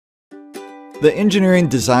The engineering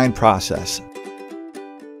design process.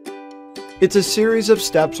 It's a series of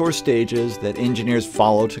steps or stages that engineers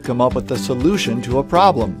follow to come up with a solution to a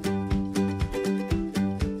problem.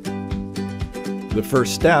 The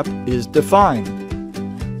first step is define.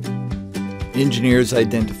 Engineers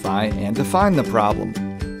identify and define the problem.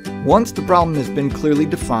 Once the problem has been clearly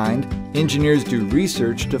defined, engineers do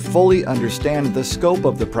research to fully understand the scope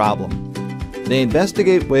of the problem. They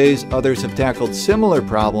investigate ways others have tackled similar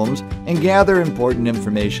problems and gather important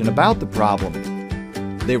information about the problem.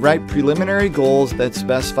 They write preliminary goals that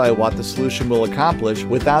specify what the solution will accomplish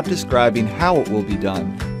without describing how it will be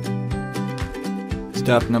done.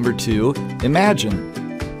 Step number 2, imagine.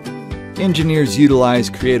 Engineers utilize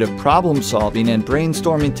creative problem-solving and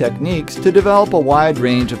brainstorming techniques to develop a wide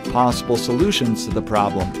range of possible solutions to the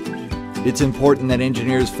problem. It's important that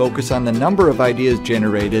engineers focus on the number of ideas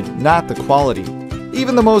generated, not the quality.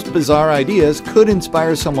 Even the most bizarre ideas could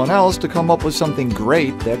inspire someone else to come up with something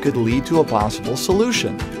great that could lead to a possible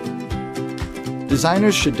solution.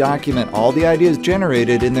 Designers should document all the ideas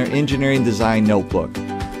generated in their engineering design notebook.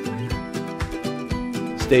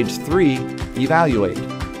 Stage 3, evaluate.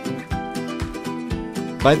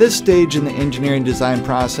 By this stage in the engineering design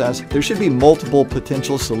process, there should be multiple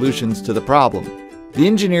potential solutions to the problem. The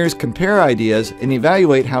engineers compare ideas and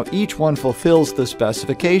evaluate how each one fulfills the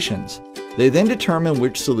specifications. They then determine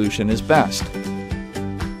which solution is best.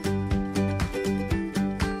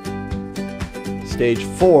 Stage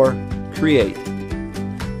 4, create.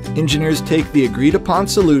 Engineers take the agreed-upon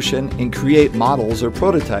solution and create models or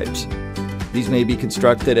prototypes. These may be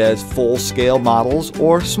constructed as full-scale models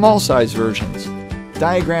or small-size versions.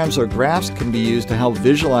 Diagrams or graphs can be used to help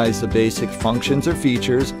visualize the basic functions or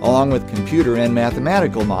features along with computer and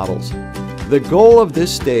mathematical models. The goal of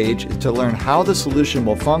this stage is to learn how the solution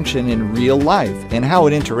will function in real life and how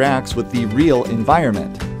it interacts with the real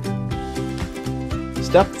environment.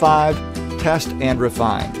 Step 5, test and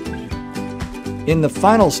refine. In the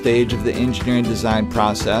final stage of the engineering design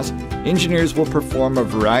process, engineers will perform a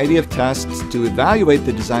variety of tests to evaluate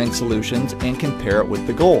the design solutions and compare it with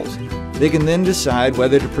the goals. They can then decide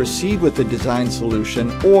whether to proceed with the design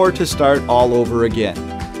solution or to start all over again.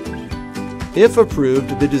 If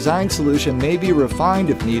approved, the design solution may be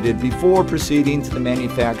refined if needed before proceeding to the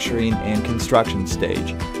manufacturing and construction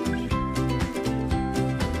stage.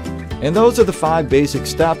 And those are the 5 basic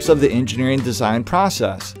steps of the engineering design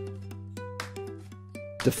process.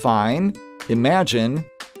 Define, imagine,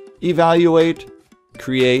 evaluate,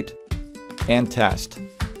 create, and test.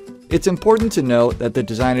 It's important to note that the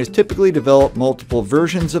designers typically develop multiple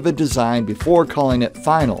versions of a design before calling it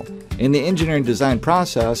final, and the engineering design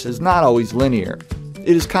process is not always linear.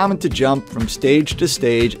 It is common to jump from stage to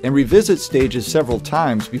stage and revisit stages several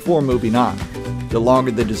times before moving on. The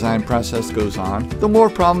longer the design process goes on, the more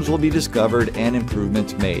problems will be discovered and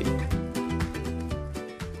improvements made.